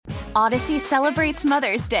Odyssey celebrates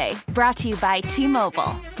Mother's Day, brought to you by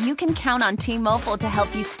T-Mobile. You can count on T-Mobile to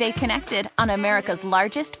help you stay connected on America's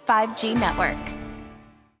largest 5G network.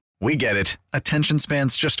 We get it. Attention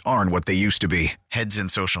spans just aren't what they used to be. Heads in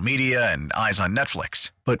social media and eyes on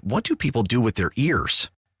Netflix. But what do people do with their ears?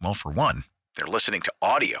 Well, for one, they're listening to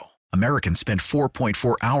audio. Americans spend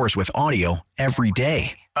 4.4 hours with audio every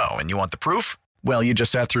day. Oh, and you want the proof? Well, you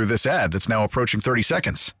just sat through this ad that's now approaching 30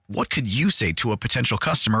 seconds. What could you say to a potential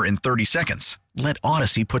customer in 30 seconds? Let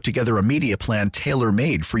Odyssey put together a media plan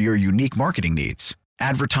tailor-made for your unique marketing needs.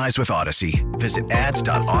 Advertise with Odyssey. Visit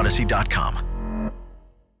ads.odyssey.com.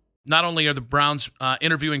 Not only are the Browns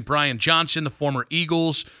interviewing Brian Johnson, the former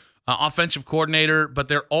Eagles offensive coordinator, but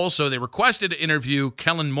they requested to interview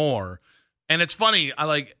Kellen Moore. And it's funny,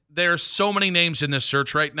 there are so many names in this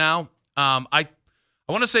search right now.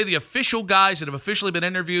 I want to say the official guys that have officially been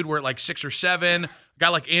interviewed were at like 6 or 7. A guy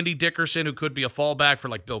like Andy Dickerson, who could be a fallback for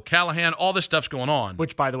like Bill Callahan. All this stuff's going on.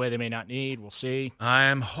 Which, by the way, they may not need. We'll see.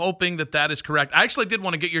 I'm hoping that is correct. I actually did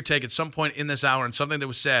want to get your take at some point in this hour on something that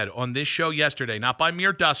was said on this show yesterday, not by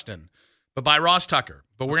Mere Dustin, but by Ross Tucker.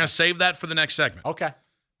 But we're going to save that for the next segment. Okay.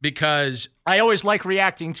 Because I always like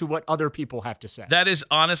reacting to what other people have to say. That is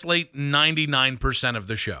honestly 99% of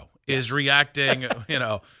the show is reacting,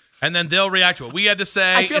 and then they'll react to what we had to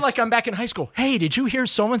say. I feel like I'm back in high school. Hey, did you hear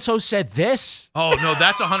so-and-so said this? Oh, no,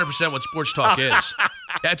 that's 100% what sports talk is.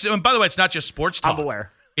 And by the way, it's not just sports talk. I'm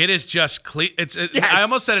aware. It is just Yes. I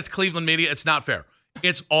almost said it's Cleveland media. It's not fair.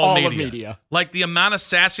 It's all media. Of media. Like the amount of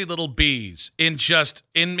sassy little bees in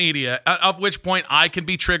media, of which point I can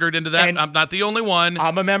be triggered into that. And I'm not the only one.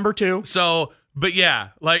 I'm a member too. So, but yeah,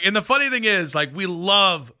 and the funny thing is, we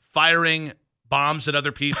love firing bombs at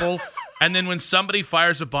other people. And then when somebody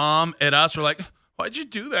fires a bomb at us, we're like, why'd you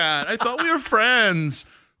do that? I thought we were friends.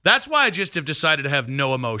 That's why I just have decided to have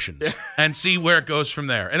no emotions and see where it goes from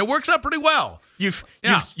there. And it works out pretty well. You've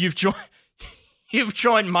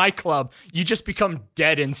joined my club. You just become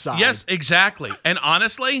dead inside. Yes, exactly. And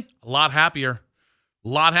honestly, a lot happier.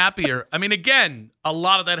 I mean, again, a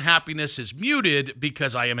lot of that happiness is muted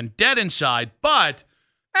because I am dead inside. But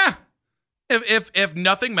if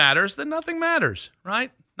nothing matters, then nothing matters,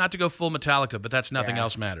 right? Not to go full Metallica, but that's nothing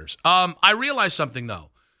else matters. I realized something, though.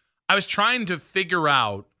 I was trying to figure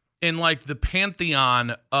out in the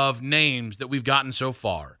pantheon of names that we've gotten so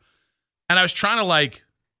far. And I was trying to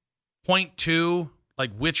point to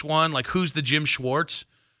which one, who's the Jim Schwartz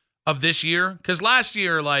of this year? Because last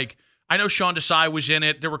year, I know Sean Desai was in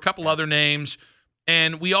it. There were a couple other names.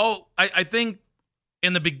 And we all, I think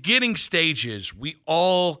in the beginning stages, we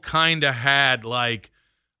all kind of had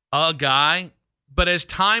a guy. But as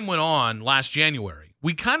time went on last January,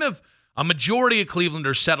 a majority of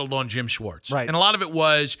Clevelanders settled on Jim Schwartz. Right. And a lot of it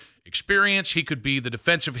was experience. He could be the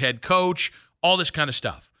defensive head coach, all this kind of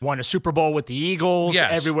stuff. Won a Super Bowl with the Eagles.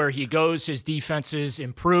 Yes. Everywhere he goes, his defenses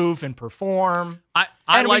improve and perform. I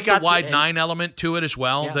like the wide 9 element to it as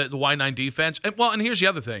well, the wide 9 defense. And here's the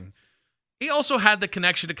other thing. He also had the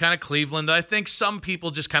connection to kind of Cleveland that I think some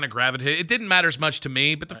people just kind of gravitated. It didn't matter as much to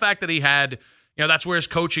me, but the fact that he had – that's where his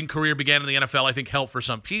coaching career began in the NFL, I think helped for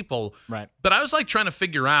some people. Right. But I was trying to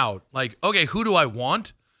figure out, okay, who do I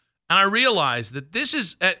want? And I realized that this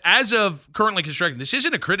is, as of currently constructed, this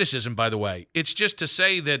isn't a criticism, by the way. It's just to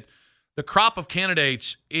say that the crop of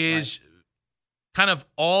candidates is kind of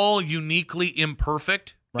all uniquely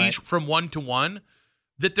imperfect, each from one to one,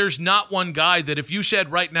 that there's not one guy that if you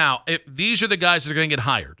said right now, if these are the guys that are going to get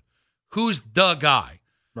hired, who's the guy?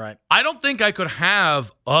 Right. I don't think I could have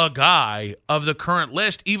a guy of the current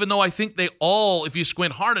list, even though I think they all, if you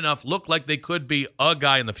squint hard enough, look like they could be a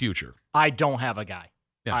guy in the future. I don't have a guy.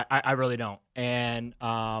 Yeah. I really don't. And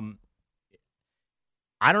I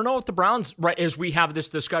don't know if the Browns, as we have this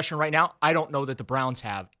discussion right now, I don't know that the Browns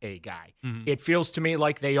have a guy. Mm-hmm. It feels to me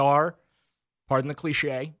like they are, pardon the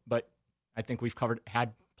cliche, but I think we've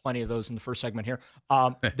had plenty of those in the first segment here.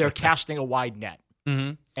 They're casting a wide net.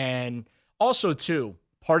 Mm-hmm. And also, too,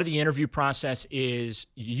 part of the interview process is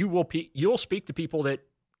you'll speak to people that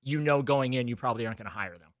going in, you probably aren't going to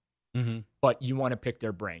hire them. Mm-hmm. But you want to pick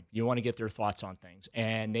their brain. You want to get their thoughts on things.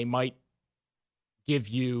 And they might give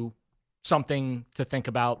you something to think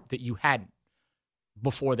about that you hadn't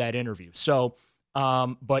before that interview. So,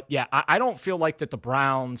 but yeah, I don't feel like that the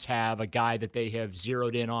Browns have a guy that they have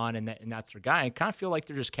zeroed in on and that's their guy. I kind of feel like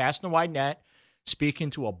they're just casting a wide net,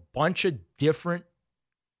 speaking to a bunch of different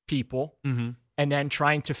people, mm-hmm. and then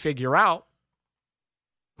trying to figure out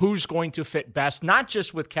who's going to fit best, not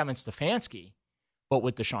just with Kevin Stefanski, but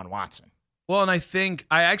with Deshaun Watson. Well, and I think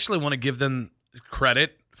I actually want to give them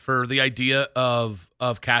credit for the idea of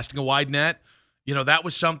casting a wide net. that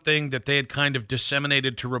was something that they had kind of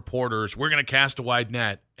disseminated to reporters. We're going to cast a wide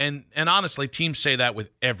net. And honestly, teams say that with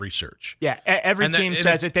every search. Yeah, every team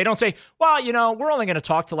says it. They don't say, well, we're only going to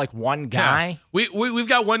talk to like one guy. Yeah. We've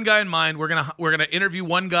got one guy in mind. We're gonna interview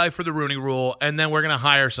one guy for the Rooney Rule, and then we're gonna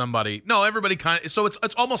hire somebody. No, everybody kind of. So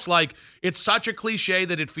it's almost like it's such a cliche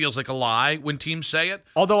that it feels like a lie when teams say it.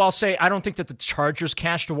 Although I'll say I don't think that the Chargers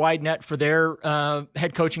cast a wide net for their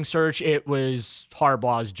head coaching search. It was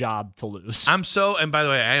Harbaugh's job to lose. And by the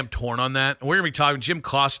way, I am torn on that. We're gonna be talking Jim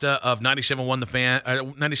Costa of 97 Won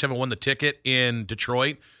the 97 Won the Ticket in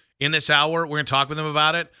Detroit in this hour. We're gonna talk with him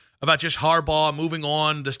about it, about just Harbaugh moving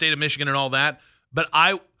on, the state of Michigan, and all that. But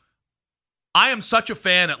I am such a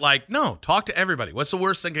fan at no, talk to everybody. What's the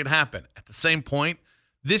worst thing that can happen? At the same point,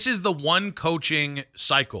 this is the one coaching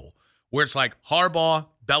cycle where it's like Harbaugh,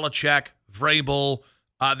 Belichick, Vrabel.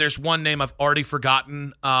 There's one name I've already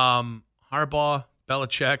forgotten. Harbaugh,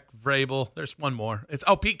 Belichick, Vrabel. There's one more. It's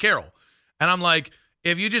Pete Carroll. And I'm like,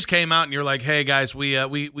 if you just came out and you're like, hey guys,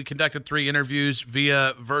 we conducted 3 interviews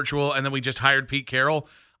via virtual, and then we just hired Pete Carroll,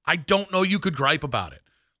 I don't know you could gripe about it.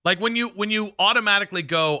 Like when you automatically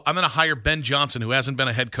go, I'm going to hire Ben Johnson, who hasn't been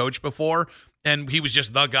a head coach before, and he was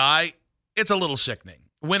just the guy, it's a little sickening.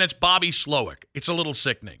 When it's Bobby Slowick, it's a little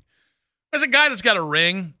sickening. As a guy that's got a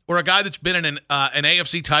ring or a guy that's been in an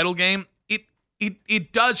AFC title game,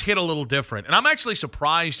 it does hit a little different. And I'm actually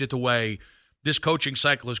surprised at the way this coaching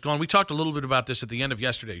cycle has gone. We talked a little bit about this at the end of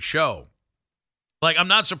yesterday's show. I'm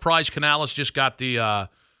not surprised Canales just got the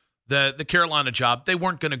Carolina job. They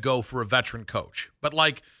weren't going to go for a veteran coach, but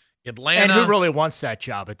Atlanta, and who really wants that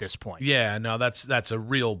job at this point? Yeah, no, that's a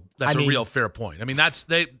real fair point. I mean,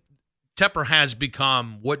 Tepper has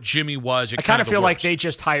become what Jimmy was. I kind of feel like they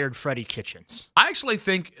just hired Freddie Kitchens. I actually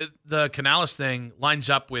think the Canales thing lines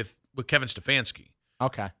up with Kevin Stefanski.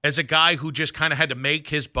 Okay. As a guy who just kind of had to make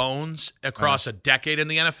his bones across a decade in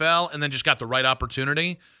the NFL and then just got the right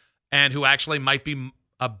opportunity, and who actually might be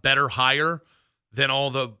a better hire than all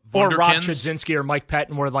the Or Rob Wunderkinds. Chudzinski or Mike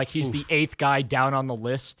Pettin, where he's the 8th guy down on the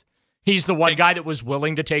list. He's the one guy that was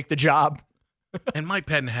willing to take the job. And Mike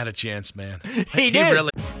Pettin had a chance, man. He did.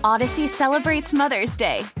 Really. Odyssey celebrates Mother's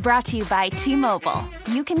Day, brought to you by T-Mobile.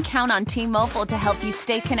 You can count on T-Mobile to help you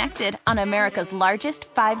stay connected on America's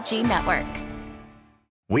largest 5G network.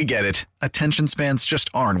 We get it. Attention spans just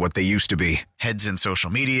aren't what they used to be. Heads in social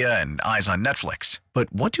media and eyes on Netflix.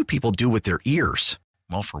 But what do people do with their ears?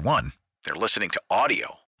 Well, for one, they're listening to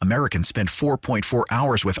audio. Americans spend 4.4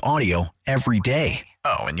 hours with audio every day.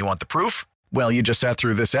 Oh, and you want the proof? Well, you just sat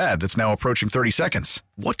through this ad that's now approaching 30 seconds.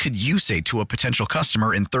 What could you say to a potential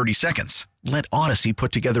customer in 30 seconds? Let Odyssey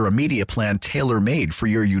put together a media plan tailor-made for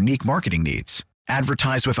your unique marketing needs.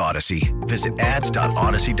 Advertise with Odyssey. Visit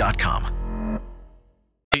ads.odyssey.com.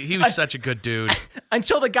 He was such a good dude.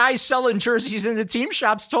 Until the guys selling jerseys in the team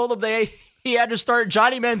shops told him he had to start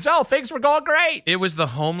Johnny Manziel. Things were going great. It was the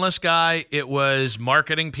homeless guy. It was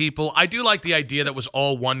marketing people. I do like the idea that was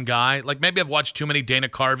all one guy. Maybe I've watched too many Dana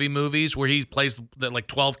Carvey movies where he plays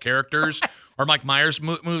 12 characters, or Mike Myers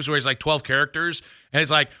movies where he's 12 characters. And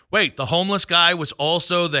it's wait, the homeless guy was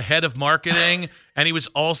also the head of marketing, and he was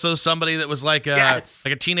also somebody that was like a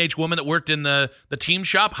teenage woman that worked in the team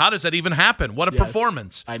shop. How does that even happen? What a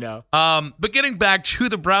performance. I know. But getting back to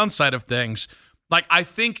the Brown side of things, I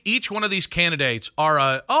think each one of these candidates are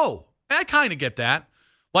I kind of get that.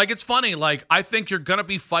 It's funny. I think you're going to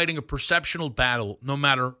be fighting a perceptional battle no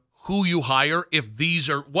matter who you hire if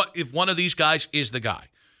one of these guys is the guy.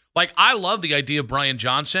 I love the idea of Brian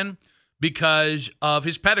Johnson because of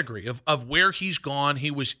his pedigree, of where he's gone.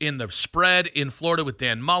 He was in the spread in Florida with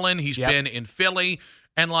Dan Mullen. He's been in Philly.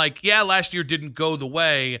 And last year didn't go the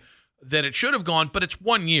way that it should have gone, but it's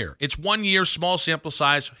 1 year. It's 1 year, small sample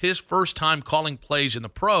size, his first time calling plays in the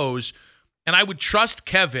pros, and I would trust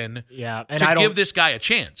Kevin to give this guy a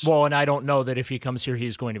chance. Well, and I don't know that if he comes here,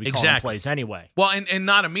 he's going to be calling plays anyway. Well, and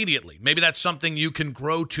not immediately. Maybe that's something you can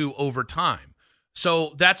grow to over time.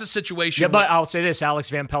 So that's a situation. Yeah, but I'll say this, Alex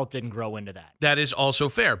Van Pelt didn't grow into that. That is also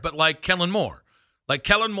fair. But Kellen Moore.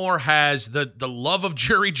 Kellen Moore has the love of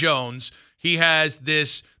Jerry Jones. He has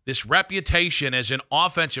this reputation as an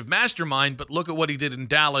offensive mastermind, but look at what he did in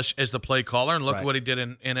Dallas as the play caller, and look at what he did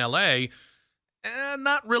in L.A.,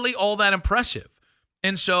 not really all that impressive.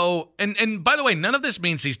 And so, and by the way, none of this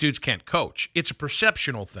means these dudes can't coach. It's a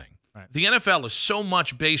perceptional thing. Right. The NFL is so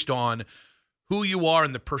much based on who you are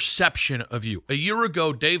and the perception of you. A year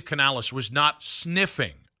ago, Dave Canales was not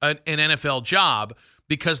sniffing an NFL job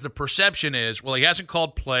because the perception is, well, he hasn't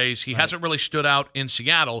called plays. He hasn't really stood out in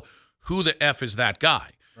Seattle. Who the F is that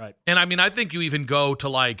guy? Right. And I mean, I think you even go to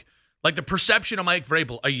Like the perception of Mike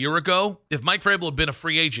Vrabel a year ago, if Mike Vrabel had been a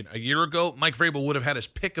free agent a year ago, Mike Vrabel would have had his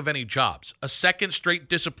pick of any jobs. A second straight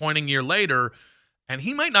disappointing year later, and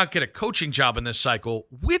he might not get a coaching job in this cycle,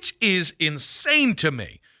 which is insane to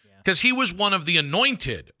me because he was one of the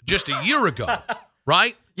anointed just a year ago,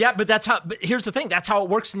 right? Yeah, but here's the thing. That's how it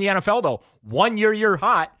works in the NFL, though. 1 year you're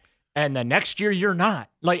hot, and the next year you're not.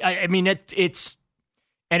 Like, I mean, it's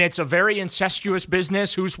a very incestuous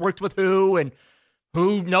business, who's worked with who and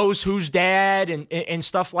who knows who's dad and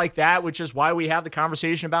stuff like that, which is why we have the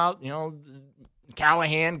conversation about,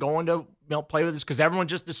 Callahan going to play with us, because everyone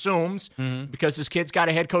just assumes because his kid's got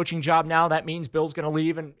a head coaching job now, that means Bill's going to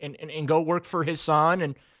leave and go work for his son.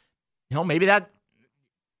 And, maybe that,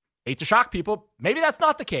 hate to shock people, maybe that's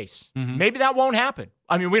not the case. Maybe that won't happen.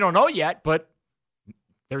 I mean, we don't know yet, but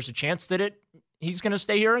there's a chance that he's going to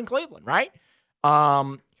stay here in Cleveland, right?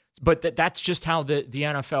 But that's just how the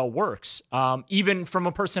NFL works, even from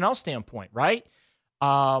a personnel standpoint, right?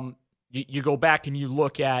 You go back and you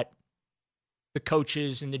look at the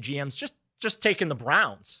coaches and the GMs, just taking the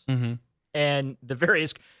Browns and the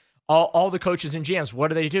various, all the coaches and GMs,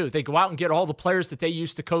 what do? They go out and get all the players that they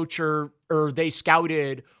used to coach or they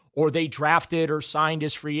scouted or they drafted or signed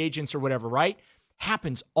as free agents or whatever, right?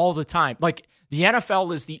 Happens all the time. Like, the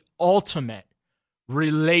NFL is the ultimate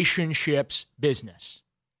relationships business.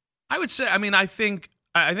 I would say, I think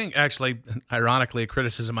actually, ironically, a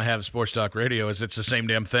criticism I have of Sports Talk Radio is it's the same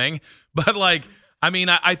damn thing. But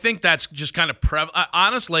I think that's just kind of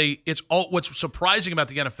honestly, what's surprising about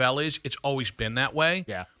the NFL is it's always been that way.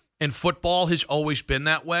 Yeah. And football has always been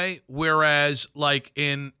that way. Whereas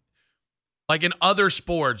in other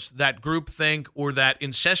sports, that groupthink or that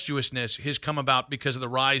incestuousness has come about because of the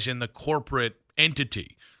rise in the corporate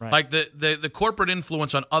entity. Right. Like the corporate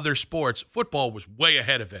influence on other sports, football was way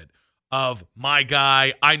ahead of it. Of my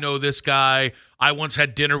guy, I know this guy, I once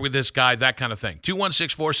had dinner with this guy, that kind of thing.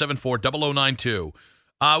 216-474-0092. We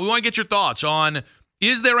want to get your thoughts on,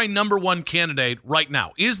 is there a number one candidate right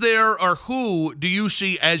now? Is there, or who do you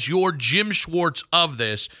see as your Jim Schwartz of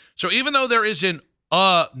this? So even though there isn't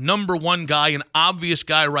a number one guy, an obvious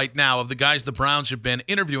guy right now of the guys the Browns have been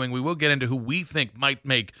interviewing, we will get into who we think might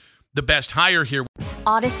make the best hire here.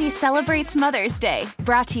 Odyssey celebrates Mother's Day,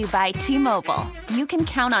 brought to you by T-Mobile. You can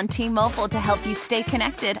count on T-Mobile to help you stay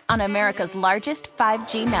connected on America's largest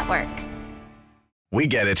 5G network. We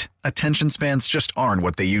get it. Attention spans just aren't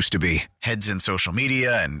what they used to be. Heads in social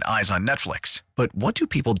media and eyes on Netflix. But what do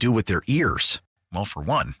people do with their ears? Well, for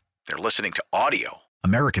one, they're listening to audio.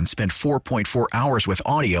 Americans spend 4.4 hours with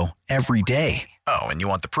audio every day. Oh, and you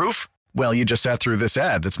want the proof? Well, you just sat through this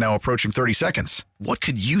ad that's now approaching 30 seconds. What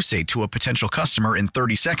could you say to a potential customer in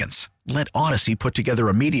 30 seconds? Let Odyssey put together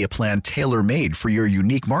a media plan tailor-made for your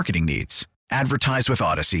unique marketing needs. Advertise with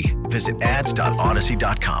Odyssey. Visit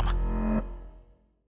ads.odyssey.com.